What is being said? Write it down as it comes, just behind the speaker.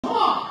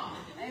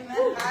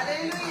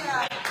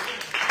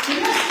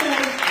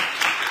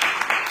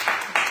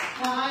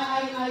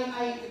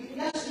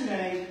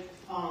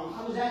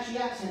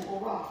at Temple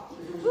Rock.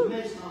 There was a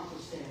men's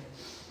conference there.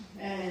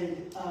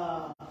 And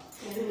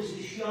there was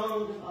this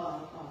young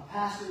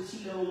pastor,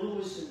 Tito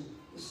Lewis, and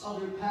this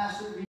other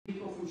pastor,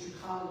 Rico from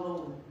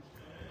Chicago.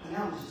 And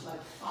I was just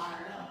like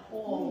fired up.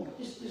 Oh,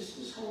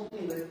 this whole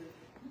thing. But,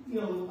 you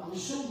know, I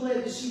was so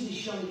glad to see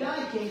this young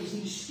guy came because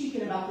he was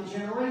speaking about the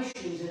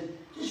generations. And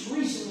just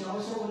recently, I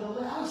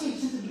would say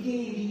since the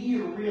beginning of the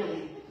year,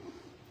 really,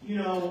 you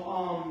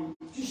know,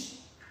 just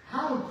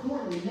how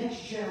important the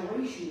next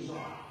generations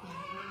are.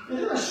 And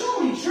there are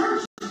so many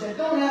churches that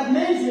don't have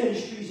men's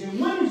ministries and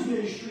women's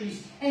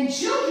ministries and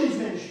children's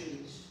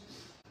ministries.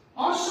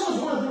 Our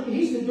son's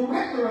he's the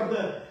director of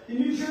the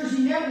New Jersey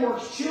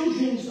Network's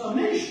children's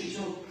ministry.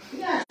 So,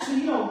 yeah, so,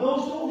 you know,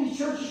 all these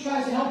churches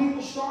try to help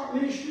people start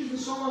ministries and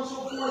so on and so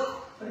forth.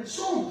 But it's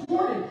so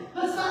important.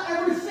 Let's not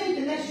ever think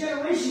the next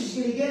generation is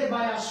going to get it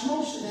by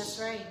osmosis. That's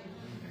right.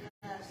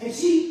 And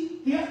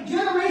see, the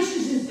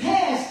generations in the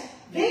past,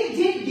 they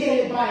did get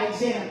it by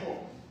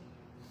example.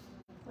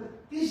 But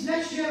these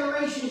next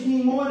generations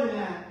need more than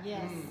that.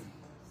 Yes.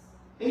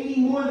 They need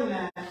more than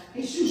that.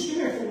 Hey, Seuss, come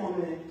here for 1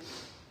 minute.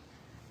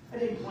 I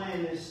didn't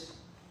plan this.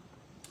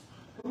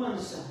 Come on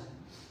this side,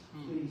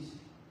 please.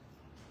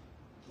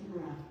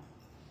 Come around.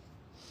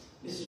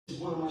 This is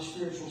one of my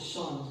spiritual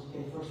sons,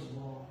 okay, first of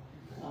all.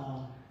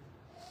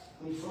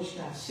 When he first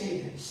got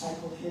saved, I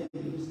discipled him.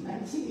 He was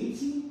 19,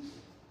 18.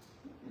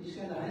 He just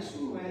got out of high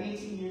school around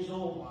 18 years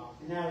old.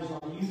 And now he's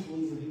our youth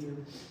leader here,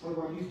 one of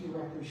our youth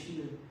directors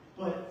here.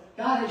 But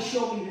God has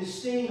shown me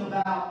this thing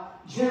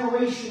about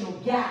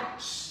generational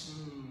gaps.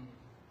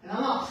 And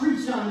I'm not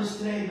preaching on this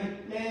today,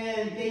 but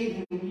man,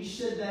 David, when you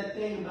said that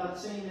thing about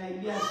saying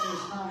that yes to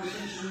this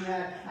conversation we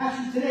had,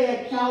 actually today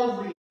at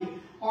Calvary,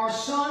 our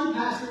son,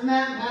 Pastor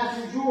Matt and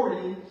Pastor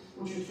Jordan,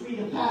 which are three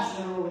of the pastors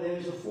that are over there,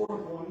 there's a fourth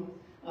one,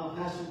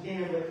 Pastor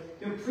Dan, but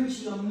they're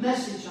preaching a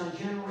message on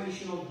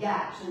generational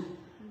gaps. And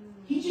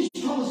he just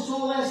told us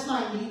all last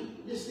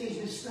night, this thing's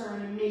been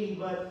stirring in me,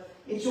 but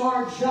it's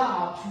our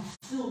job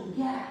to fill the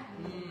gap.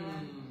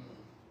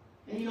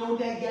 And you know what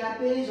that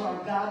gap is?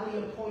 Our godly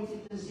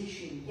appointed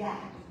position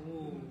gap.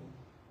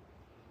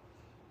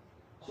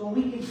 So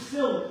we can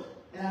fill it.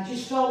 And I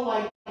just felt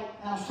like,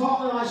 I was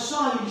talking to my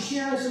son, he was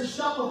sharing some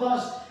stuff with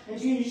us, and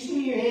Junior, just give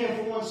me your hand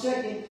for 1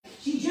 second.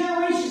 See,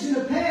 generations in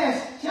the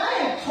past, I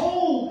had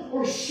told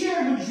or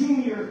shared with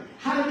Junior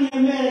how to be a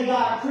man of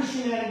God, a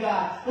Christian man of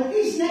God. But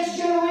these next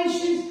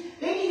generations,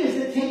 they need us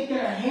to take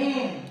their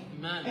hand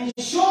and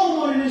show them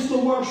what it is to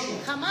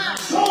worship. Come on.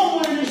 Show them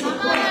what it is to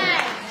pray.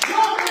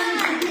 Show them what it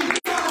is to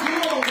give God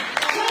glory.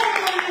 Show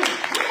them what it is.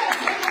 You got to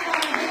take them by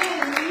the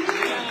hand and lead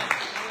them.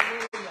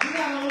 You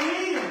got to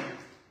lead them.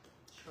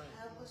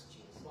 Help us,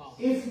 Jesus. Wow.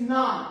 If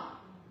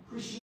not,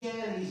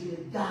 Christianity is going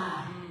to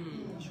die.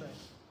 That's right.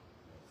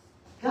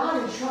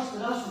 God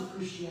entrusted us with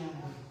Christianity.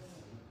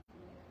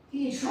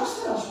 He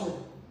entrusted us with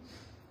it.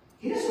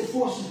 He doesn't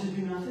force us to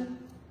do nothing.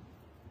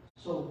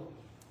 So,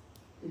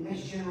 the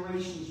next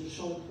generations are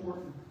so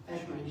important.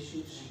 Thank you,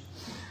 Jesus.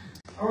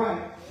 All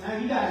right. Now,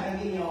 you guys are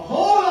getting a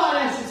whole lot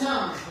of extra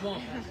time. Come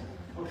on.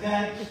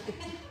 Okay?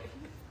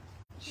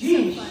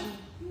 Jeez.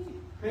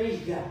 Praise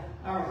God.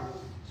 All right.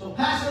 So,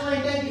 Pastor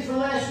Lane, thank you for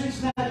last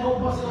week's message.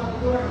 Hope busting out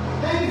the door.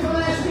 Thank you for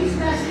last week's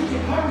message,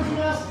 encouraging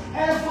us,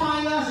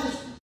 edifying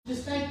us.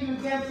 Just thank you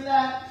again for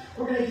that.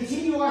 We're going to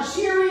continue our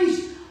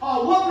series,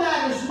 What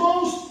Matters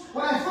Most.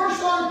 When I first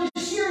started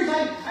this series,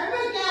 I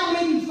wrote down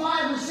maybe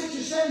 5 or 6 or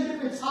 7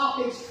 different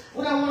topics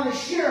what I want to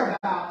share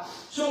about.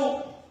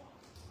 So,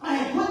 I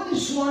had put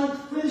this one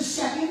for the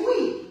second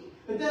week.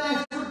 But then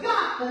I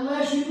forgot that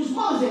last week was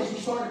Mother's Day. We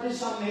started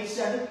this on May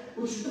 7th,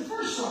 which was the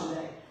first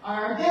Sunday.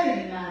 Our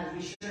identity matters.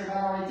 We share about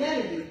our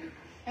identity.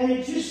 And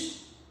it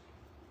just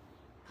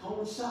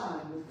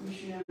coincided with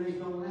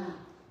missionaries going out.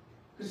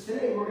 Because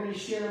today we're going to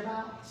share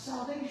about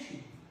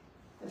salvation.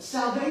 That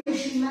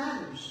salvation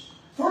matters.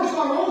 First,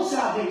 our own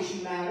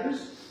salvation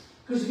matters.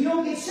 Because if you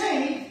don't get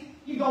saved,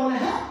 you're going to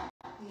hell.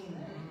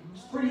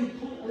 It's pretty,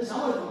 listen,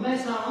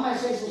 I might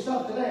say some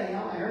stuff today.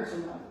 I might hurt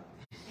somebody.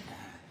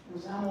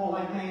 I'm all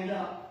like manned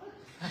up.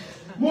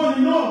 More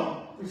than normal,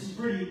 which is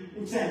pretty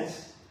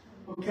intense.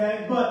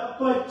 Okay?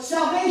 But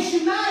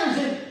salvation matters.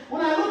 And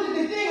when I looked at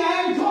the thing,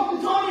 I even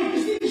talked to Tony and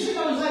Christine.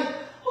 I was like,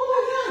 oh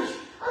my gosh,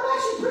 I'm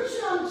actually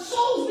preaching on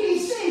souls being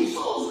saved.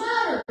 Souls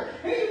matter.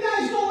 Here you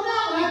guys going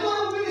out. And I thought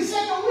it would be the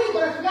second week,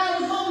 but I forgot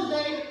it was Mother's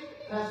Day.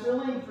 Pastor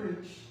Lane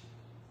preached.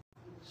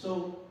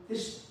 So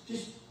this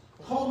just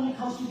totally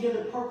comes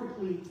together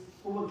perfectly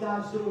for what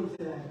God's doing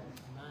today.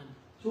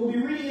 So we'll be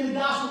reading in the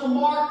Gospel of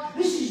Mark.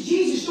 This is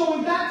Jesus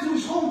going back to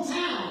his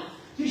hometown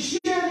to share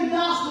the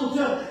gospel,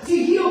 to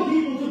heal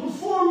people, to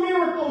perform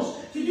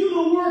miracles, to do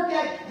the work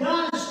that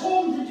God has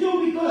called him to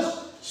do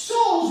because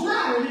souls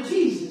matter to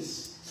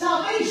Jesus.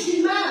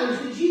 Salvation matters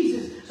to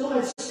Jesus. So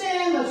let's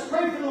stand, let's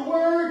pray for the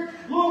word.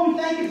 Lord, we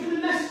thank you for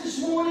the message this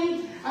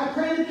morning. I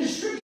pray that the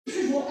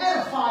scriptures will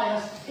edify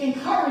us,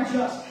 encourage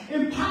us,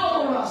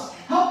 empower us,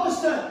 help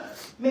us to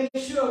make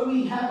sure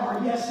we have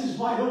our yeses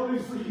wide open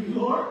for you,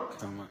 Lord.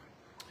 Come on.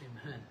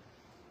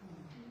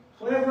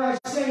 Whatever I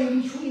say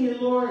in between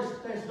it, Lord,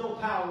 there's no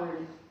power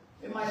in it.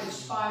 It might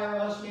inspire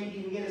us, maybe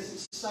even get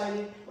us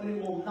excited, but it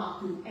will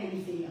not do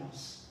anything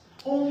else.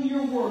 Only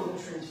your word will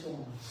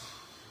transform us.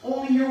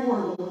 Only your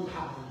word will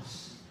empower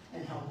us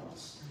and help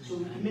us. So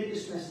we commit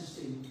this message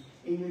to you.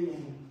 In your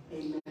name,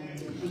 amen.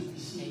 Please be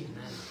seated.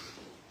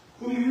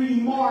 We'll be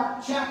reading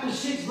Mark chapter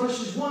 6,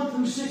 verses 1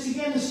 through 6.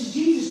 Again, this is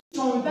Jesus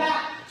going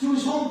back to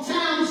his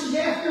hometown. This is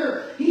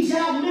after he's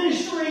out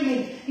ministering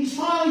and he's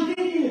finally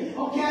thinking,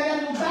 okay, I got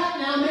to go back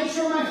now and make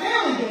sure my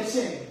family gets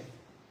saved.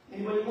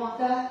 Anybody want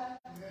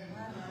that?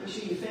 Make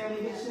sure your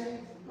family gets saved.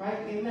 Right?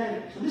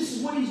 Amen. So this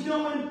is what he's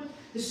doing.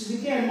 This is,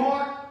 again,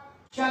 Mark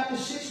chapter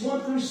 6,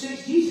 1 through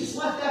 6. Jesus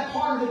left that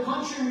part of the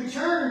country and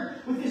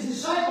returned with his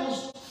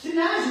disciples to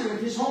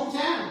Nazareth, his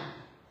hometown.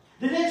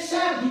 The next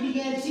Sabbath he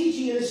began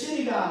teaching in the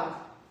synagogue.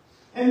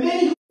 And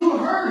many who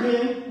heard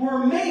him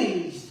were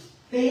amazed.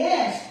 They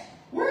asked,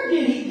 where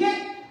did he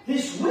get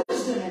this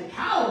wisdom and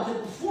power to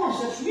perform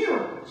such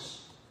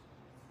miracles?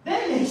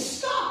 Then they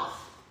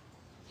scoffed.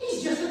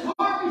 He's just a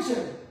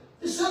carpenter,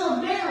 the son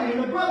of Mary,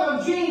 and the brother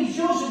of James,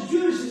 Joseph,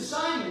 Judas, and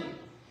Simon.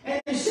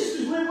 And his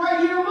sisters live right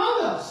here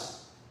among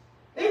us.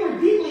 They were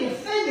deeply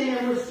offended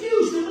and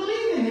refused to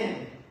believe in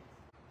him.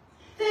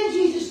 Then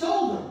Jesus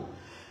told them,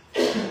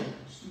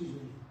 excuse me,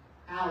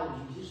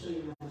 allergies, just so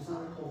you know, it's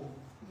not a cold.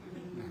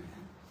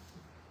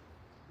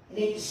 It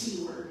ain't the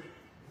C word.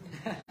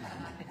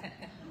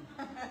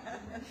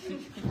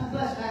 God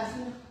bless,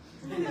 Pastor.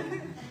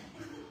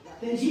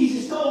 Then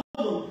Jesus told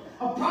them,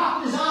 a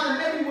prophet is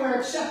honored everywhere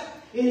except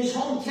in his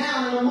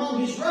hometown and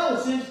among his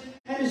relatives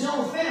and his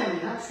own family.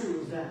 How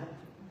true is that?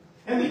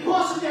 And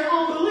because of their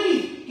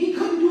unbelief, he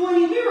couldn't do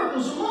any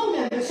miracles among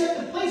them except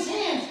to place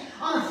hands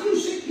on a few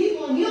sick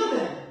people and heal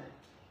them.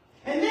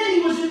 And then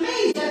he was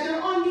amazed at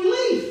their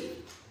unbelief.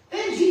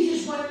 Then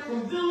Jesus went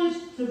from village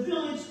to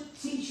village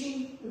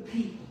teaching the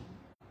people.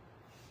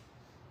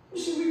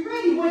 Listen, we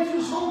read he went to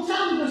his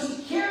hometown because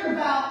he cared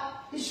about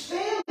his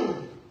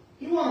family.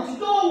 He wanted to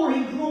go where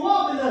he grew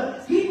up and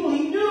the people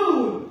he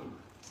knew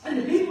and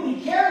the people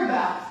he cared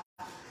about.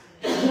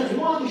 He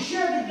wanted to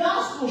share the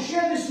gospel,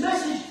 share this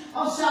message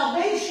of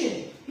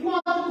salvation. He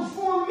wanted to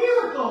perform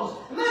miracles.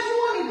 Imagine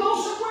wanting to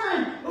go somewhere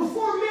and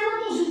perform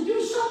miracles and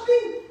do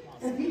something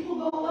and people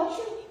don't let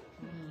you.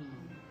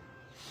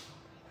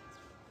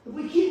 If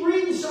we keep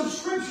reading some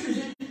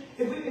scriptures,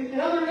 in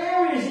other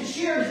areas it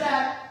shares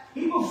that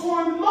he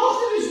performed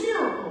most of his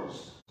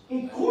miracles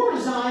in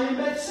Chorazin and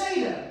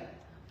Bethsaida.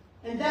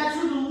 And that's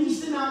where the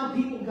least amount of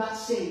people got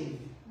saved.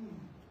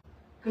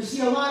 Because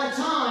see, a lot of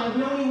times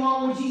we only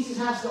want what Jesus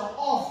has to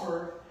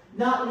offer,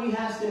 not what he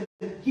has to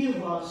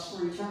give us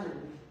for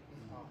eternity.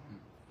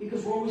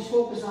 Because we're always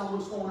focused on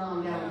what's going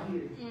on down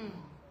here.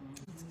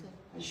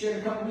 I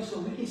shared a couple weeks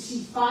ago, we can see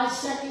 5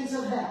 seconds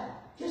of hell.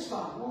 Just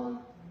 5. 1,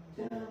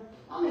 2,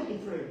 I'll make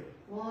it 3.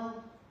 1,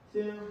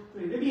 2,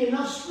 3. There'll be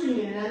enough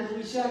screaming in that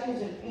 3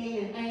 seconds and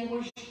pain and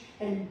anguish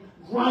and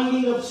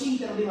grinding of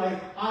teeth that'll be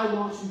like, I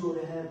want to go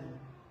to heaven.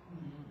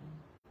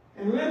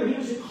 And remember, he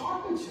was a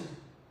carpenter.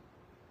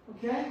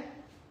 Okay?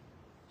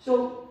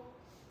 So,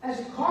 as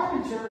a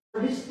carpenter,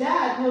 his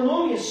dad,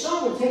 normally his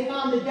son would take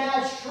on the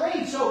dad's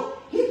trade. So,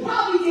 he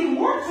probably did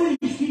work for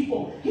these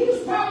people. He was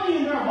probably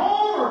in their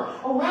home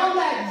or around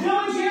that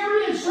village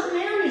area in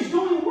certain areas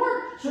doing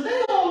work. So,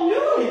 they all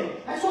knew him.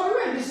 That's why we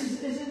read. This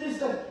is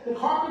the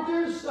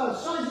carpenter's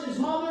sons and his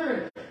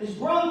mother and his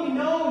brother we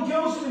know,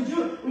 Joseph and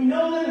Judah. We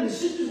know them, and the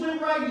sisters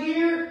live right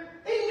here.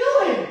 They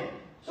knew him.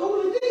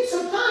 So, we think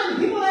sometimes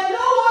the people that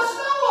know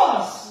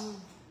us.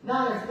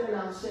 Not if they're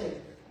not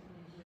saved.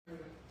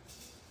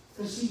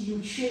 Because see,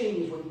 you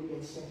change when you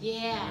get saved.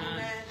 Yeah.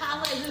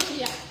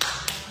 Hallelujah.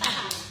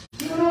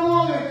 You're no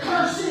longer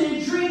cursing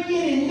and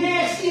drinking and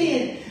nasty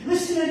and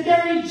listening to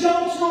dirty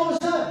jokes and all this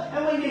stuff.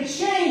 And when you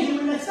change and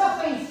when that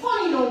stuff ain't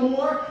funny no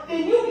more,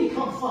 then you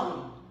become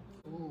funny.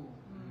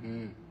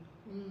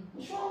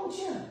 What's wrong with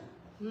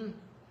you?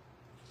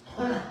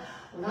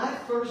 When I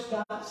first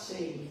got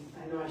saved,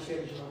 I know I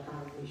shared this with our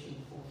congregation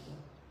before, so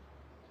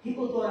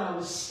people thought I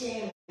was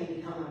scamming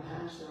becoming a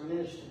pastor or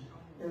minister.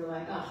 They were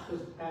like,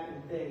 because back in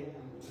the day,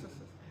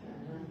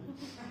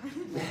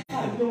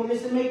 I'm doing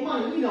this to make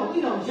money. We know,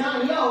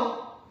 Johnny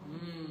O.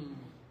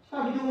 He's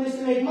probably doing this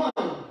to make money.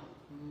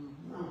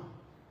 No.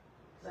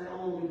 Because I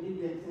only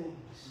did them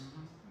things.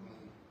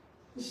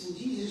 Listen,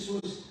 Jesus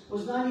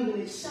was not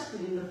even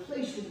accepted in the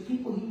place with the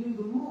people he knew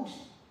the most.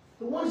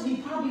 The ones that he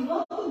probably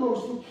loved the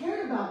most, who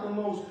cared about the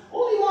most.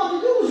 All he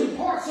wanted to do was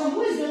impart some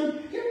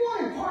wisdom. You ever want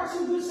to impart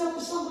some good stuff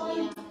to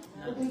somebody? Yeah.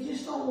 But they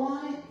just don't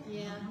want it.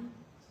 Yeah.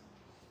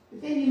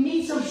 But then you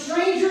meet some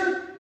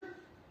stranger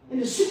in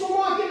the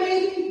supermarket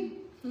maybe,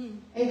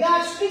 and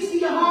God speaks to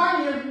your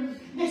heart, and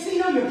next thing you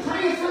know, you're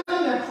praying for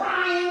them, they're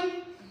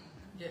crying.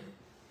 Yeah.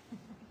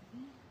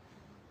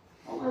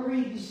 I want to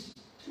read these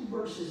 2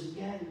 verses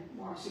again,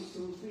 Mark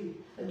 6:2-3.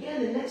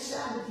 Again, the next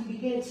Sabbath he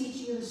began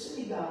teaching in the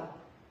synagogue.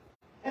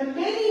 And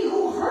many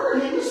who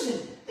heard him,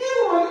 listen, they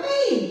were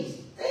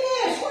amazed. They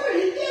asked, where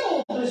did he get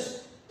all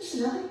this?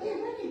 Listen, they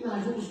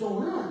recognized what was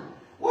going on.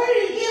 Where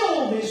did he get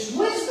all this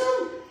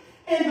wisdom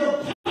and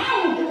the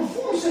power to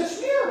perform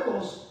such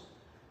miracles?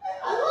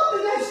 I love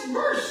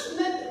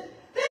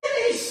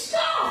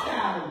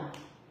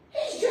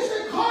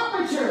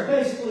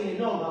basically a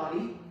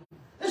nobody.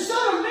 The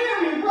son of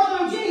Mary and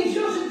brother of James,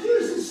 Joseph,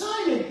 Judas, and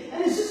Simon,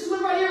 and his sisters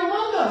live right here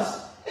among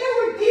us. They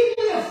were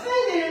deeply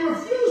offended and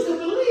refused to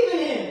believe in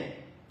him.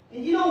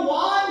 And you know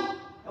why?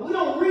 And we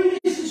don't read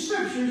this in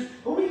scriptures,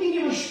 but we can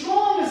give a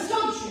strong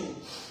assumption.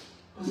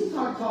 Because he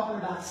started talking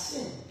about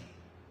sin.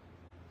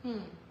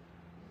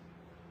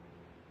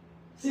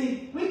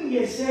 See, we can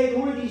get saved.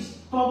 We're these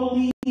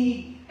bubbly,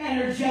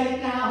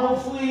 energetic now,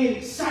 hopefully, and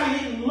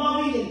excited and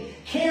loving and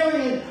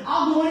caring. And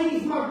I'll do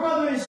anything for my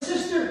brother and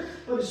sister.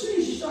 But as soon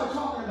as you start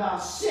talking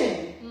about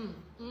sin,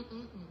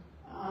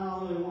 I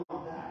don't really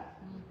want that.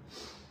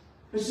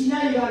 But see,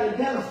 now you got to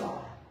identify.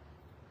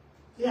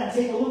 You got to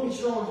take a look at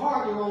your own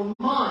heart, your own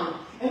mind.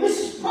 And this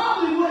is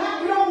probably what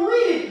happened. We don't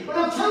read it, but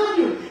I'm telling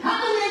you, how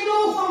can they go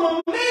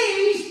from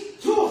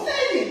amazed to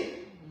offended?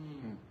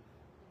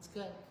 It's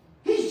good.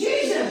 He's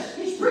Jesus.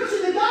 He's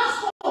preaching the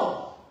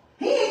gospel.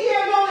 He ain't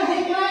there going,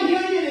 hey, can I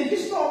heal you? And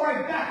just go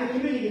right back to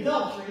committing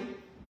adultery.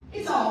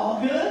 It's all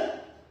good.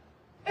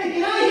 Hey,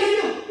 can I heal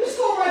you? Just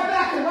go right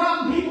back to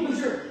robbing people because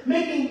you're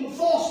making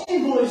false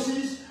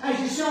invoices as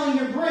you're selling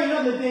your brain and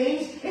other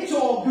things. It's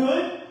all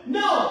good.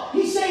 No.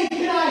 He's saying,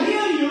 can I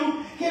heal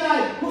you? Can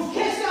I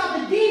cast out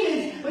the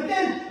demons? But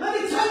then,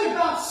 let me tell you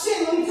about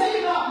sin. Let me tell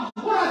you about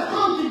what I've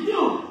come to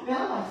do.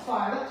 Man, I'm like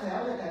fired up today.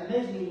 I was at that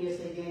men's meeting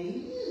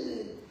yesterday.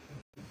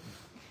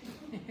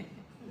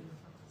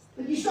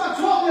 But you start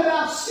talking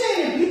about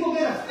sin and people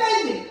get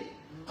offended.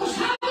 Because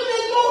how can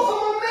they go from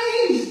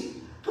amazed?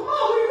 Come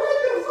on, we read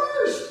the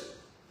verse.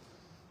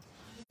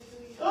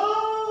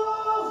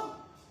 Oh,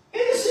 in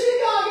the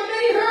synagogue, and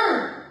many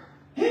heard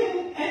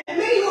him, and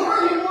many who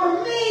heard him were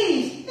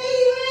amazed. They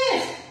even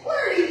asked,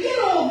 where did he get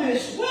all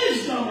this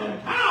wisdom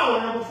and power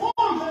and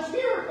perform such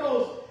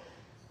miracles?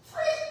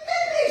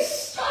 Then they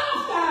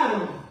scoffed at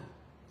him.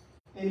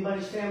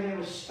 Anybody's family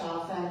ever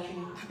scoff at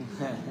you?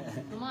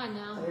 Come on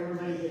now.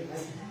 Everybody did,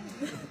 right?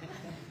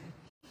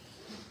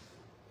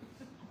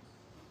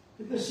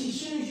 Because see, as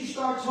soon as you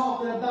start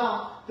talking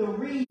about the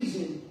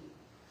reason,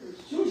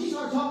 as soon as you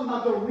start talking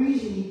about the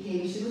reason he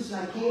came, he said, listen,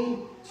 I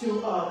came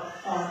to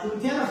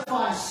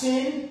identify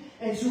sin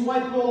and to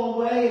wipe it all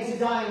away and to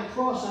die on the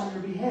cross on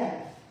your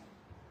behalf.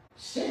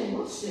 Sin?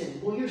 What's sin?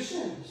 Well, your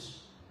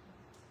sins.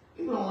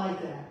 People don't like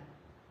that.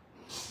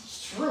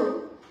 It's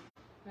true.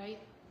 Right?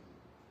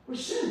 We're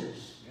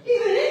sinners.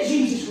 Even in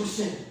Jesus, we're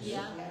sinners.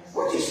 Yeah.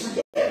 We're just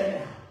forgiven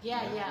now.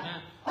 Yeah.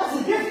 That's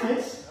the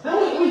difference.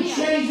 Now we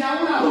changed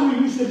now. We're not who we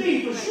used to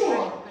be, for sure.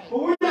 Right. But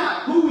we're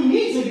not who we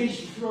need to be,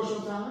 for sure,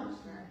 sometimes.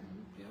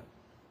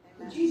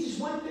 But Jesus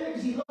went there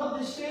because he loved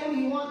his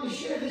family. He wanted to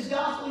share this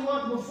gospel. He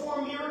wanted to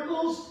perform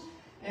miracles.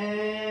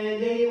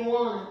 And they didn't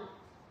want it.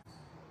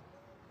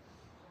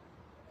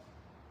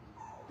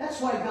 That's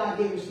why God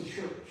gave us the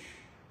church.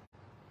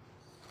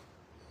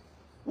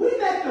 We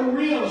met the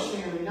Rios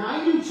family. Now,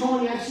 I knew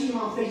Tony. I've seen him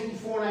on Facebook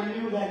before, and I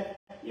knew that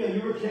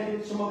you were connected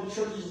with some other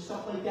churches and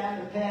stuff like that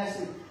in the past.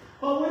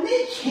 But when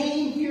they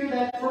came here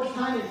that first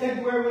time in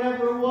February,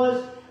 whatever it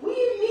was, we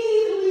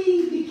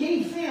immediately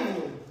became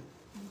family.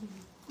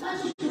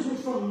 Not just because we're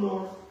from the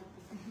north,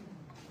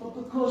 but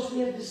because we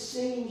have the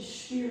same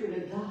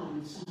Spirit of God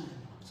inside of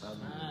us.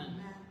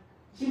 Amen.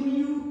 See, when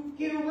you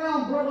get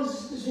around brothers and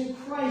sisters in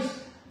Christ,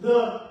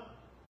 the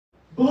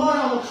blood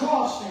on the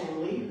cross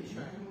family,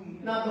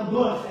 not the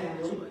blood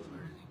family,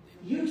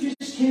 you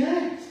just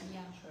connect.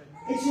 Yeah.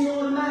 It's an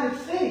automatic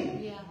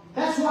thing. Yeah.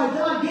 That's why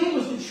God gave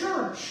us the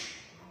church.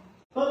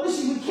 But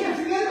listen, we can't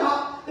forget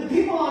about the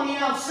people on the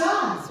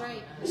outside. That's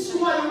right. This is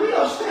why the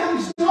Rios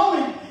family's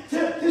going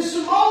to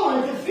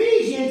Samoa, to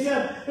Fiji, and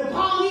to the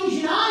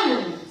Polynesian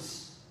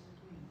Islands.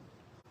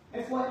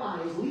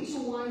 FYI, is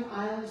Lisa Wine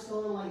Island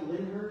still in like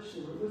Lyndhurst?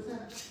 What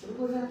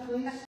was that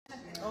place?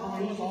 I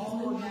don't believe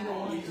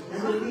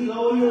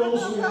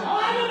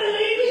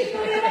it.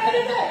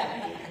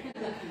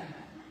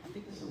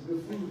 There's some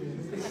good food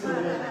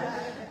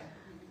there.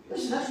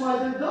 Listen, that's why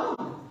they're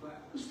gone.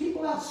 There's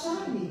people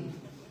outside me,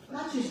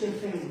 not just their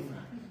family.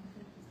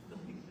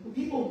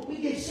 When we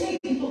get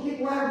saved, people think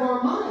we're out of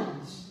our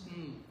minds.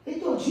 They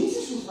thought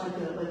Jesus was like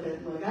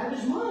out of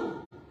his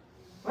mind.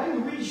 Right? We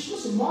read,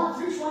 listen, Mark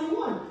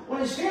 3:21. When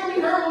his family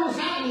heard what was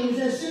happening, he was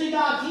in a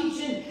synagogue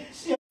teaching,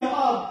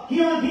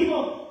 healing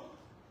people.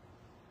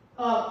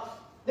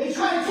 They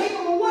tried to take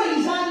him away.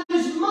 He's out of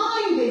his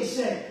mind, they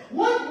said.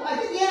 I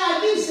think the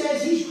NIV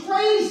says he's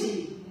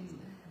crazy.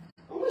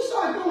 When we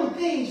start doing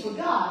things for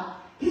God,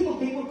 people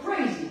think we're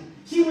crazy.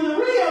 See, when the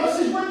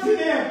Rioses went to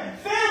their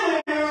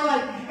family, they were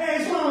like, hey, I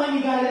just want to let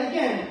you guys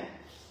again.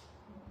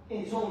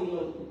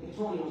 Antonio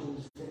was in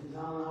the States. I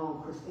don't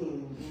know,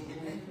 Christine.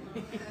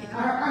 I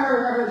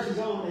heard she's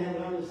over there.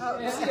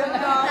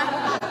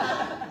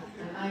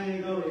 I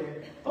ain't gonna go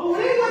there. But when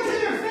they went to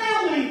their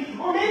family,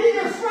 or maybe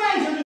their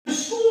friends, or their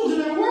schools, or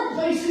their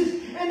workplaces,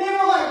 and they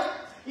were like,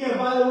 yeah,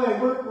 by the way,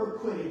 we're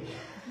quitting.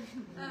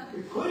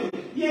 We're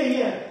quitting?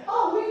 Yeah.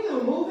 Oh, where are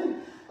you moving?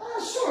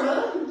 Sort of.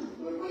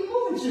 Where are you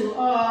moving to?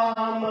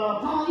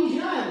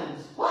 Polynesian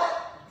Islands. What?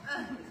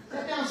 Is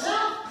that down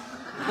south?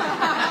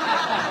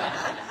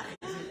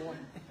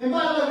 And by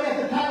the way, we have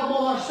to pack up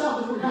all our stuff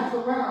because we're not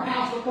our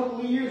house for a couple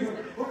of years.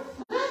 What?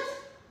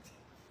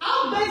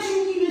 I'll bet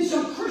you even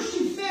some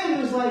Christian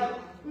family was like,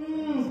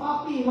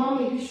 Papi,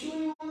 Mommy, you sure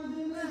you want to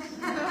do this?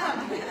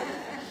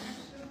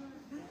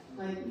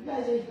 Like, you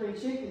guys ain't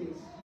fried chickens.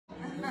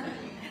 But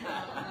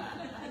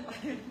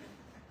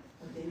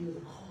they knew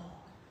the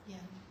call. Yeah.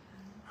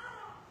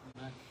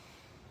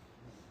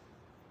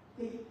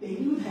 They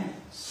knew that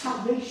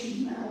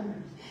salvation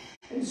mattered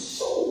and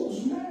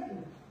souls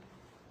mattered.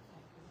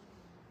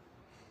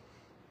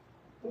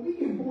 When we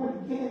get born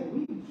again,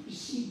 we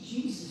receive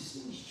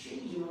Jesus, things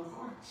change in our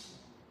hearts.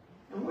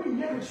 And we're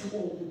never too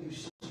old to do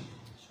something.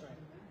 That's right.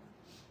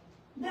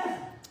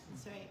 Never.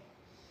 That's right.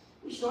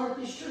 We started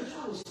this church,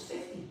 I was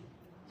 50.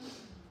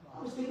 I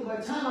was thinking by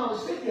the time I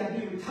was 50, I'd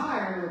be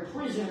retired or in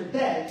prison or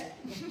dead.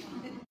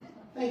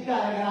 Thank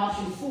God I got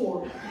option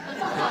 4.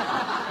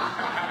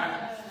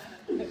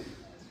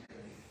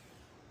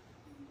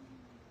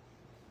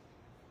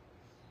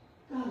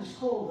 God has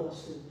called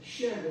us to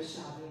share this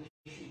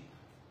salvation,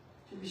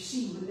 to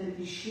receive it and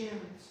to share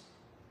it,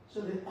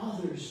 so that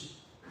others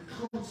can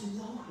come to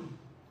know Him.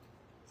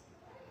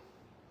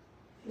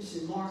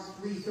 Listen, Mark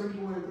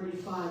 3:31 and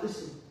 35,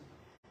 listen.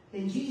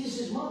 And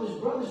Jesus' mother's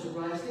brothers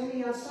arrived,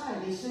 standing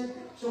outside. They sent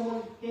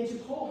someone in to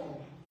call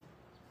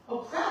him. A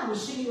crowd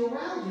was sitting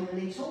around him,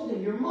 and they told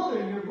him, your mother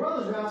and your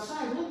brothers are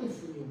outside looking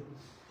for you.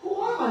 Who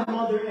are my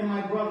mother and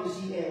my brothers,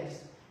 he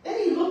asked. Then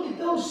he looked at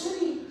those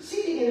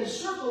sitting in a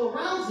circle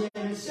around him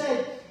and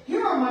said,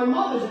 here are my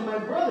mothers and my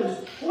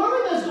brothers. Whoever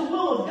does the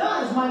will of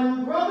God is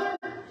my brother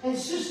and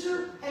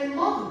sister and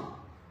mother.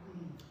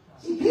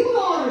 See, people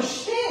don't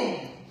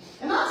understand.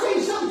 And I'll tell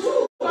you something,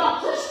 too,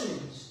 about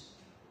Christians.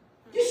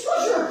 Just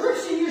because you're a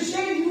Christian, you're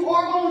saying you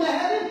are going to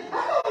heaven,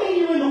 that don't mean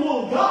you're in the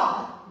will of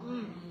God.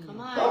 Come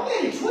on. Don't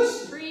get it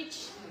twisted.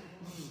 Preach.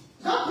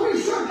 I'm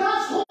pretty sure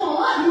God's calling a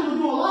lot of people to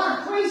do a lot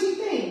of crazy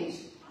things.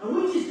 And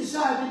we just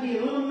decided to be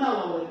a little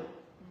mellow with it.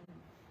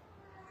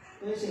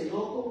 They say,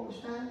 loco,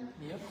 understand?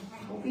 Yep.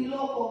 Don't be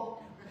loco.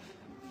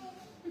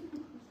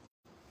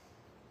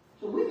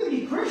 So we can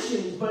be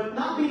Christians, but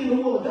not be in the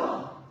will of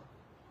God.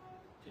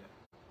 Yeah.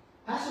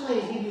 Pastor Lane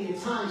is giving me a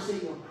time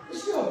signal.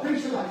 This girl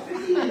preached for like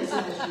 50 minutes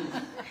last week.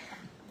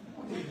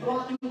 I'm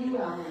blocking you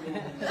out.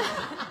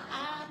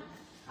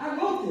 I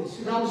wrote this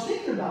because I was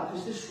thinking about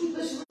this week.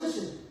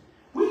 Listen.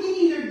 We can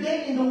either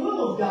get in the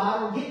will of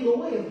God or get in the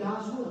way of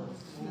God's will.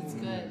 That's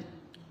good.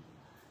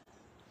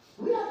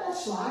 Do we have that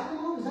slide?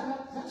 Is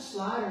that a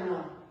slide or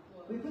not?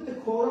 We put the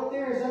quote up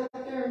there. Is that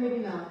up there? Maybe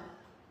not.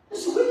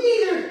 Listen, we can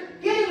either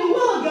get in the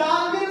will of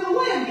God or get in the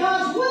way of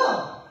God's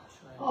will.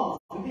 Oh,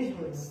 we did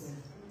put it up there.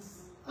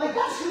 Like,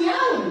 that's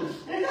reality.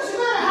 And it doesn't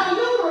matter how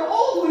young or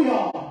old we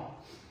are.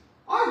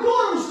 Our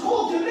daughter was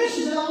called to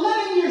missions at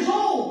 11 years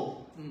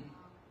old.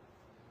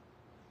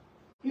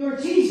 The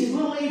Ortiz's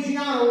little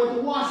Adriana went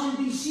to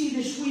Washington, D.C.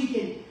 this week,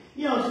 and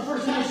it's the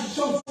first time she's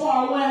so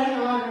far away.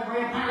 Her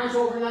grandparents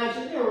overnight, so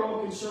they were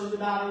all concerned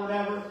about her,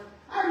 whatever.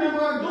 I remember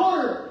our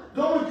daughter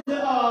going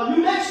to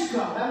New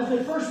Mexico. That was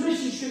the first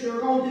mission trip. They were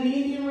going to the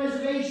Indian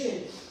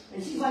reservation.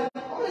 And she's like,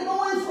 I'm going to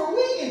go in for a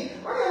weekend.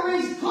 We're going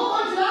to raise $1,200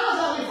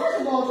 out there.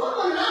 First of all,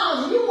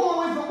 $1,200, and you're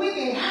going in for a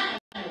weekend.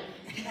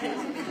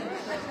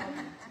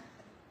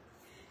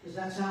 Because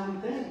that's how we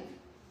think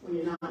when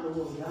you're not in the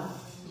will of God.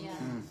 Yeah.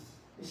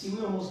 You see, we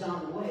almost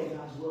got in the way of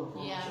God's will for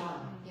our child.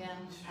 Yeah.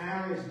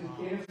 Parents, be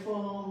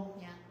careful.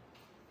 Yeah.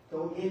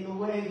 Don't get in the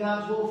way of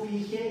God's will for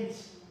your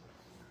kids.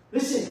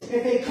 Listen,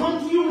 if they come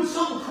to you with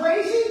something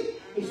crazy,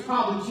 it's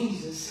probably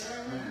Jesus.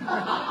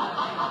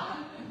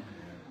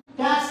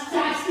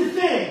 That's the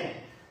thing.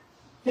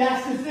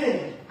 That's the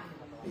thing.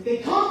 If they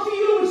come to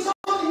you with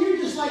something, you're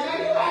just like, are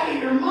you out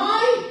of your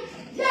mind?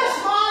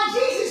 Yes, Mom,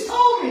 Jesus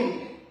told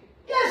me.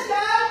 Yes,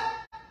 Dad.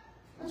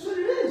 That's what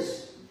it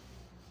is.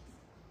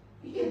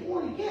 You get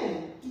born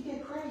again, you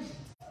get crazy.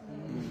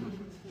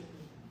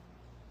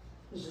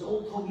 There's an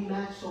old Toby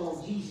Mac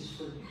song, Jesus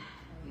for you.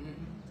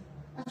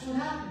 That's what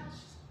happens.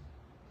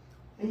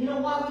 And you know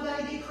why we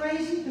gotta get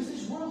crazy? Because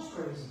this world's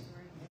crazy.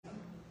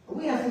 But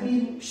we have to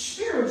be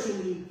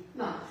spiritually,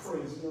 not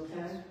crazy,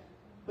 okay?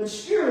 But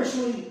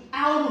spiritually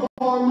out of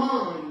our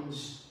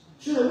minds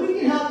so that we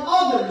can help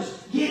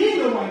others get in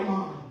the right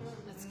mind.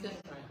 That's good.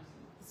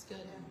 That's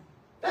good.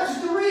 That's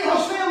what the Rio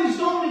House family's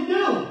going to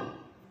do.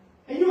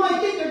 And you might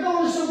think they're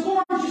going to some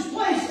gorgeous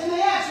place, and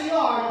they actually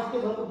are. Don't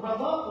forget to hook a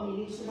brother up when you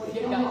need somebody to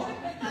get home.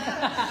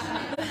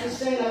 Just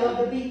saying I love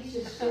the beach.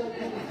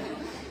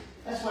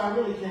 That's why I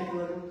really can't go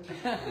to.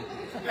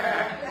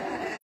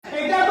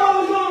 Hey, that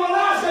brother's going to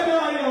Alaska, be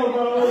like, yo,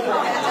 bro.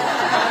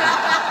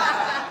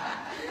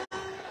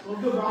 Well,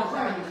 good, bro. I'm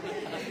praying.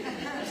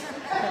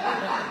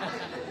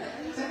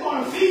 They're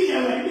going to Fiji.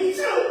 I'm like, me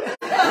too.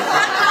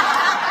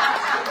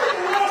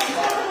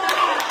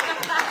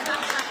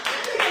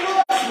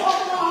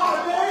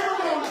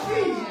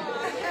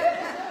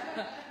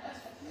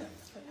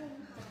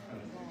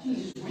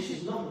 Jesus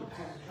wishes none of the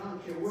past. I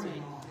don't care where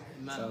you are.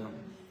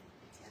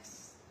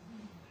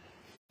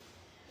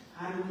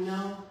 How do we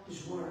know?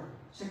 His word.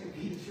 2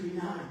 Peter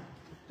 3:9.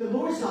 The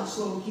Lord's not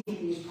slow in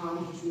keeping his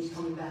promise, which means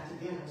coming back to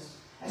get us,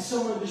 as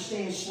someone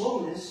understands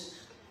slowness.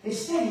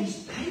 Instead,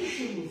 he's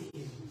patient with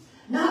you.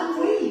 Not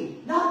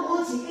waiting, not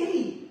wanting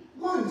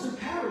anyone to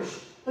perish,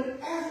 but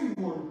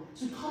everyone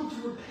to come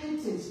to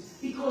repentance,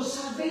 because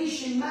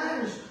salvation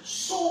matters.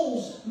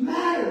 Souls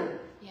matter.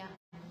 Yeah.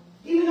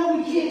 Even though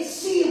we can't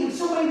see it with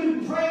somebody we've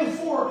been praying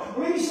for,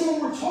 or maybe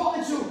someone we're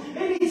talking to,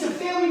 maybe it's a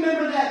family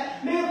member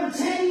that, man, for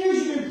 10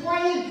 years you've been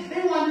praying,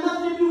 they want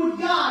nothing to do with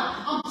God.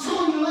 I'm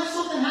telling you, let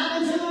something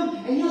happen to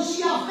them, and you'll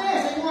see how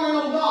fast they want to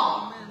know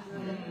God.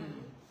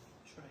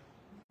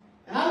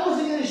 And I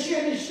wasn't going to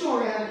share this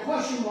story. I had a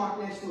question mark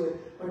next to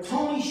it. But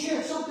Tony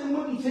shared something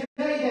with me today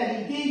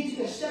that he did,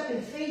 took a step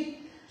in faith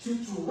to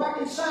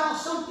reconcile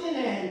something.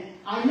 And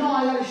I know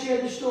I got to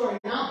share this story.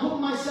 And I'm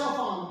putting myself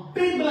on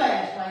big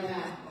blast right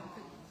now.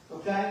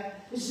 Okay?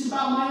 This is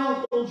about my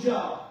Uncle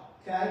Joe.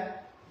 Okay?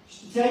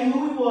 Just to tell you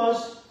who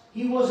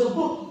he was a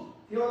bookie.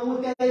 You don't know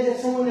what that is?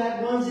 That's someone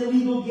that runs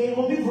illegal games.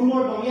 Well, people from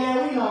North going,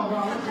 yeah, we know,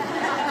 bro.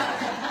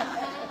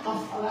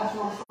 That's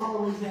what I'm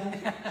following him.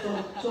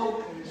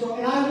 So,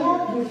 and I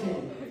worked with him,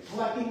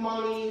 collecting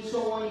money and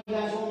so on. You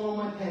guys all know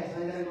my past. I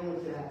gotta go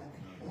into that.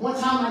 And one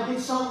time I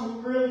did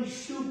something really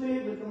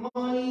stupid with the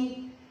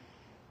money,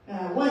 and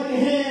I went to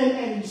him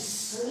and he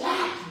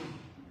slapped me.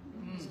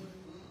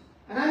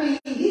 And I mean,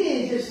 he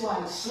didn't just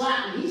like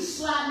slap me. He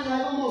slapped me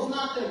like almost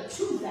knocked a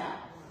tooth out.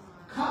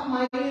 Cut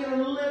my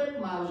inner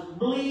lip. I was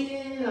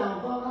bleeding. I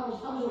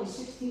was only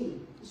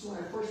 16. This is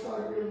when I first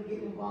started really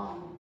getting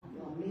involved.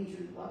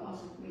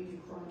 Lots of major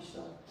crime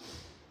stuff.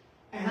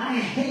 And I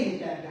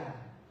hated that guy.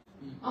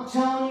 I'm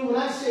telling you,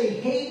 when I say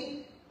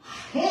hate,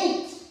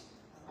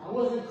 I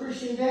wasn't a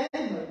Christian then,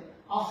 but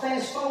I'll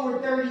fast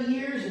forward 30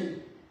 years,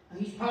 and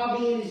he's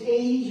probably in his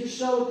 80s or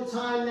so at the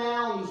time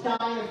now, and he's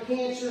dying of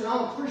cancer, and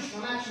I'm a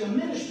Christian. I'm actually a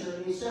minister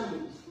in the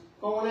assemblies,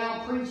 going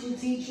out preaching,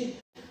 teaching.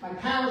 My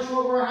parents were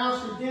over our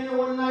house for dinner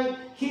one night.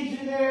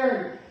 Kids are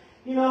there, and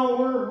you know,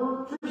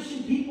 we're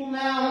Christian people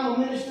now. I'm a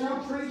minister.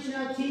 I'm preaching.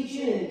 I'm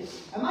teaching. And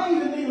I might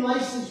even been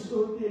licensed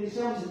in the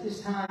assemblies at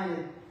this time.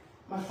 And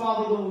my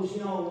father goes,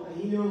 you know,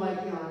 he knew,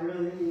 like, you know, I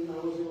wasn't really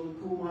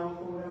cool, my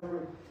uncle, whatever.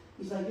 And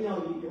he's like, you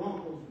know, your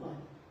uncle's like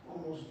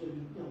almost,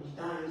 you know, he's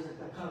dying. He's like,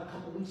 I got a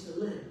couple weeks to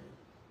live.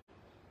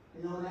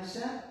 You know what I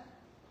said?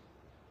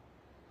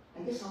 I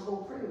guess I'll go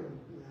pray with him.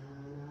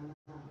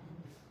 No.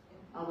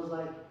 I was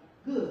like,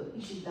 good.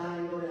 He should die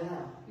and go to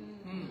hell.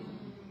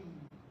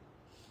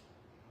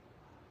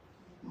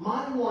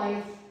 My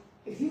wife,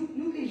 if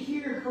you could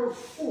hear her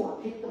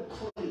fork hit the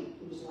plate,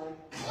 it was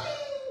like,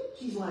 cling!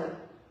 She's like,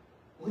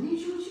 what did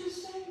you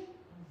just say?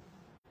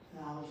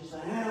 And I was just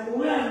like,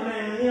 whatever,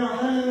 man, you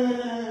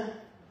know.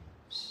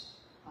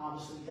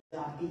 Obviously,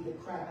 God beat the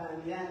crap out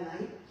of me that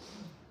night.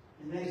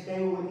 The next day,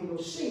 we went to go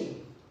see him.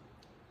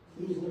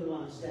 He was living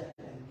on his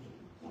deathbed.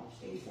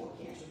 Stage 4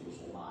 cancer to his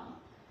whole body.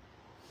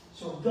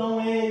 So go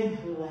in,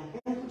 we're like,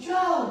 Uncle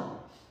Joe.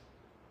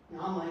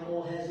 Now I'm like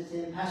all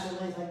hesitant. Pastor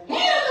Lane's like,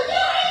 hey, Uncle Joe!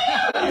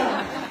 You know,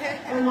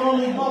 and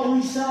lonely,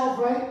 bubbly self,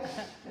 right?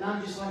 And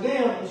I'm just like, hey,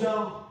 Uncle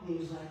Joe. And he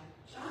was like,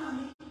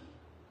 Johnny. I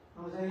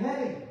was like,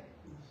 hey.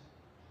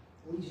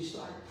 We just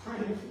started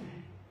praying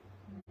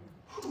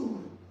for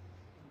him.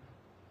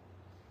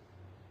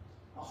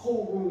 The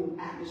whole room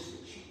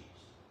atmosphere changed.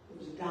 There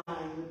was a guy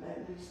in the bed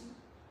next to me.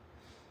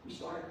 We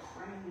started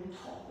praying and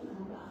talking to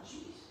him about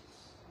Jesus.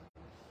 I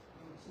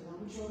said,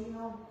 Uncle Joe, you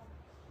know,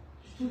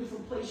 there's 2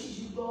 different places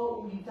you go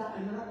and you die.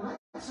 And when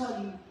I tell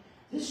you,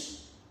 this,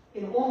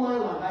 in all my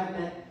life, I've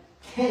met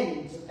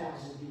tens of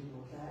thousands of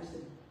people, guys,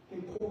 that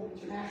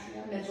important internationally.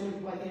 I've met so many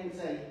people I can't even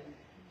tell you.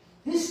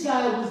 This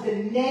guy was the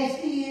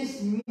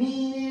nastiest,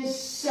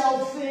 meanest,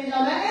 selfish.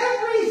 I mean,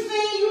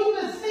 everything you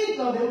could think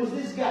of, it was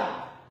this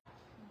guy.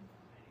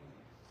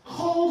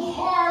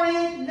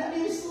 Cold-hearted. I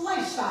mean, it's the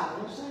lifestyle. You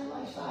know what I'm saying?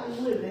 Lifestyle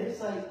you live in. It's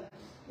like,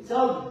 it's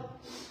ugly.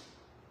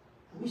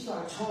 And we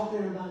started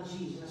talking about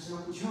Jesus. I said,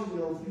 Uncle Joe, you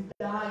know, if you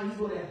die, you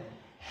go to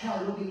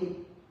hell, you'll be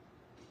in,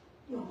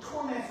 you know,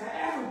 torment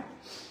forever. I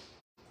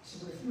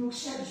said, but if you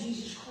accept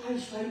Jesus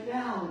Christ right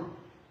now,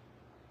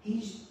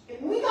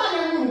 when we got in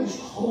that room, it was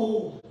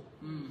cold.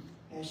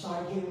 And it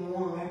started getting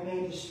warm, right,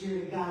 man? The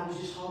Spirit of God was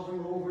just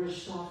hovering over his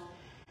stuff.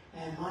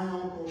 And my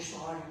uncle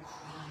started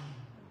crying.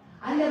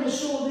 I never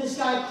saw this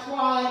guy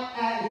cry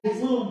at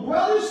his little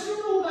brother's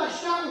funeral who got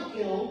shot and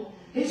killed,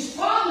 his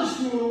father's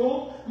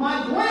funeral, his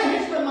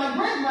mother's funeral. I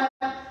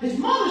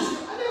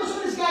never saw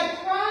this guy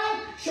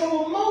cry,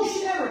 show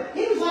emotion ever.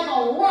 He was like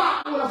a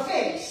rock with a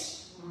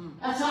face.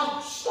 That's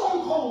how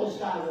stone cold this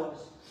guy was.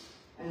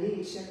 And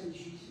he accepted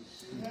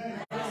Jesus. And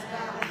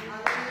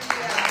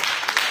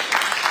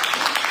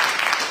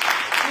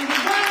the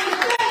guy in the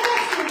bed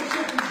next to him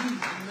accepted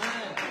Jesus.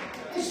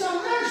 And some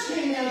nurse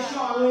came there,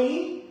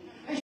 Charlene.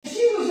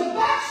 She was a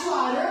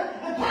backslider,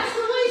 and Pastor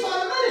Lee's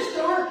on a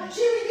minister her.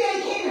 She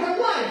rededicated her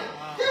life.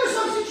 Wow. There was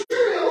some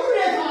security. We were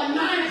there till like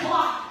 9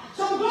 o'clock.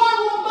 Some guard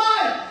walked by.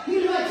 He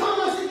was like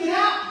telling us to get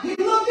out. He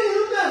looked at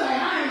us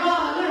like, I ain't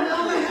going.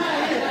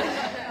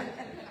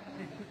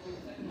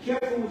 Be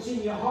careful what's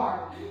in your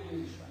heart.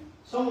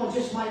 Someone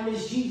just might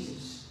miss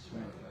Jesus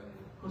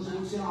because of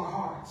what's in our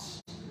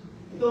hearts.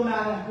 don't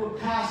matter what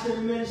pastor,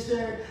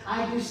 minister,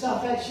 I do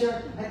stuff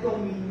extra, that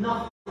don't mean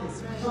nothing.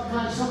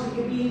 Sometimes something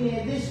can be in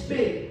there this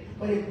big,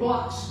 but it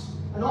blocks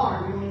an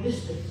artery only this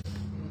big.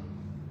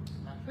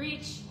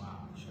 Preach.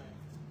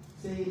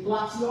 See, it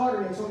blocks the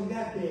artery that's only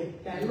that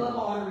big. That love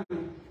artery,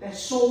 that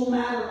soul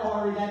matter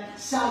artery, that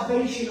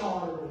salvation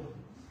artery.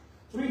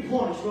 3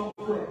 points real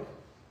quick.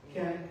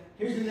 Okay?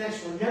 Here's the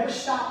next one. Never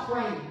stop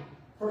praying.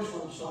 First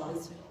one, sorry.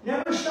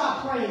 Never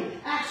stop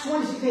praying. Acts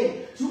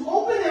 26:8. To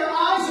open their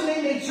eyes so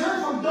they may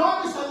turn from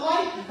darkness to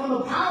light, from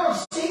the power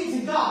of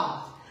Satan to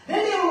God.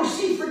 Then they will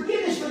receive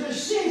forgiveness for their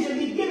sins and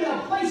be given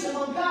a place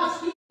among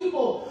God's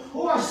people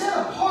who are set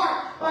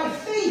apart by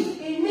faith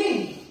in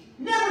me.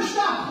 Never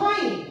stop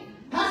praying.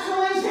 Pastor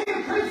Lane's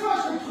here prayed for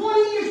us for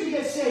 20 years to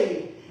get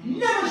saved.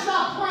 Never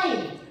stop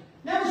praying.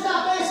 Never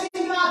stop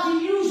asking God to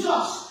use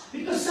us.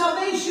 Because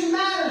salvation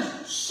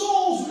matters.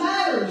 Souls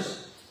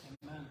matters.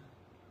 Amen.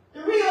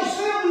 The Rios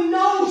family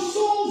knows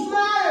souls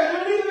matter.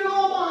 They're leaving it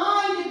all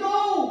behind to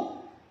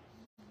go.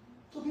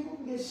 So people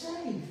can get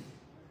saved.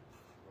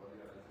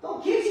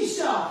 Don't kid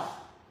yourself.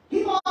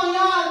 People on the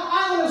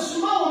island of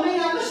Samoa may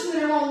not listen to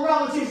their own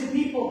relatives and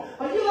people.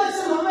 But you let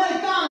some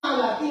Americano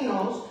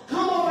Latinos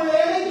come over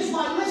there, they just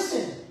might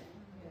listen.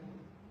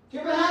 You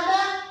ever had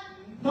that?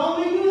 Don't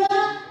we do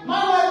that?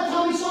 My wife will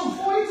tell me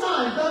something 40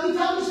 times. Dougie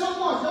tell me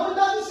something once. Know what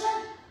Dougie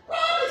said? Well,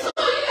 I've been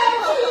telling you that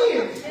for 2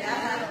 years.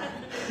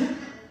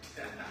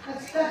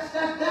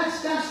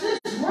 That's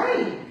this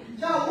brain.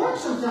 That's how it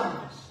works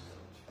sometimes.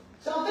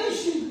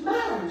 Salvation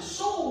matters.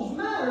 Souls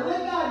matter.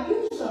 Let God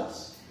use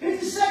us. Here's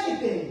the second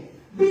thing.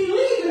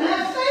 Believe and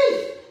have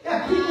faith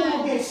that people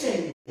will get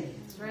saved.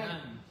 That's right.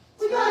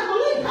 We got to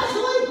believe. Pastor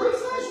Lane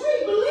preached last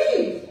week.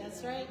 Believe.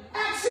 That's right.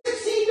 Acts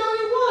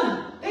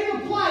 16:31. They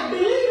replied,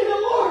 believe in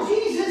the Lord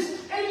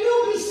Jesus and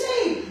you'll be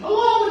saved,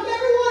 along with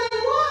everyone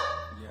in what?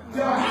 Yeah.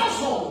 Your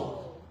household.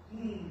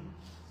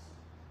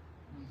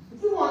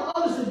 If we want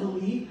others to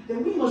believe,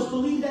 then we must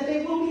believe that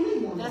they will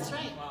believe one day. That's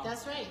right. Wow.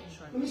 That's right.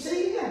 Let me say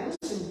it again.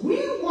 Listen, we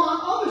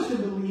want others to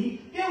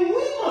believe, then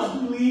we must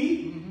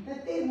believe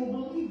that they will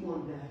believe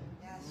one day.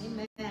 Yes.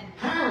 Amen.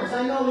 Parents,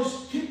 I know there's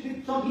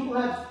some people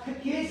have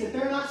kids that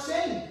they're not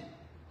saved.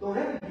 Don't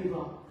ever give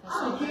up.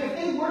 I don't care if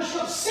they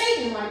worship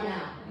Satan right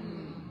now.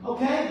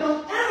 Okay?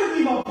 Don't ever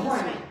give up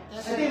praying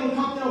that they will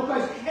come to know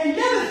Christ. And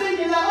never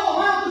thinking that, oh,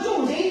 my Uncle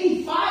Joe was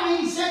 85,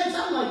 87,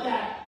 something like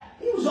that.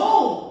 He was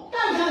old.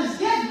 God was on his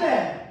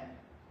deathbed.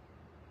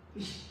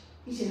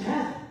 He's in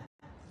heaven.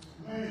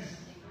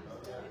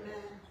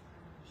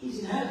 He's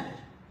in heaven.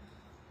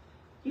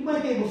 He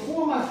went there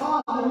before my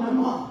father and my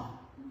mom.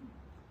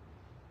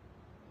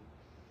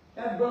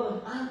 That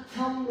brother, I'm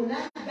telling you, when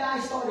that guy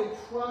started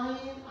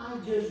crying, I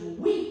just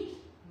wept.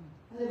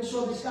 I never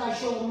saw this guy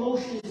show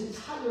emotion his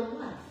entire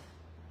life.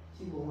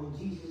 See, well, when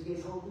Jesus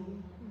gets hold of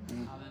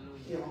you,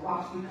 you know,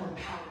 rocks become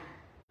powder.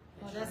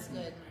 Oh, that's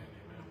good.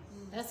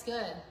 That's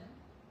good.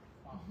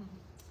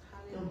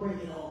 He'll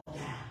break it all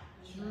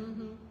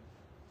down.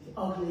 The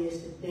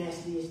ugliest, the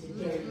nastiest, the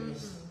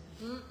dirtiest.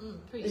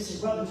 This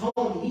is Brother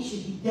Tony. He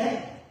should be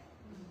dead.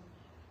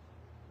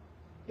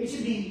 It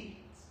should be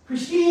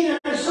Christine and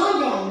her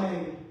son going,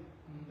 maybe.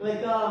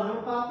 Like,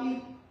 remember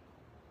Poppy?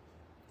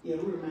 Yeah,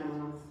 we remember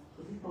him.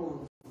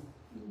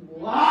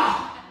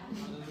 Wow!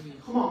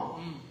 Come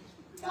on.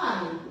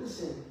 God,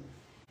 listen.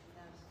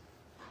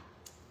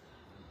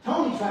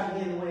 Tony tried to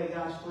get in the way of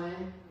God's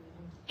plan.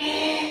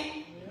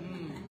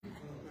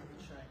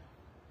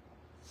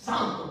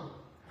 Santo.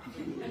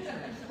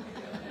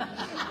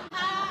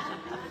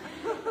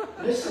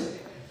 Listen,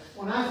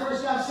 when I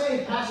first got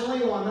saved, Pastor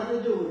Lane wanted nothing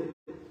to do with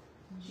it.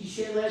 She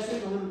shared last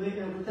week a little bit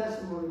of her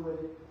testimony with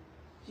it.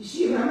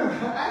 She remember,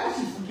 I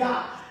actually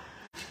forgot.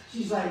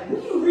 She's like,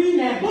 what are you reading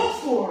that book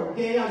for?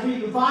 Okay, I was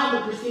reading the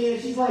Bible, Christine,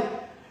 and she's like,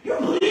 you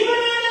believe in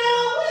that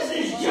now? What is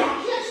this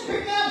junk? She just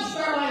picked it up and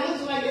started like,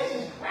 looking like this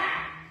is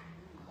crap.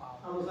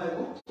 I was like,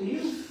 what do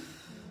you?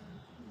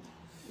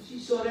 She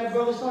saw that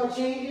brother start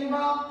changing,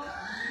 bro.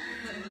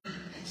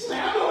 She's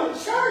like, I'm going to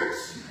church.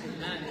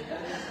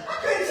 I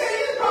couldn't tell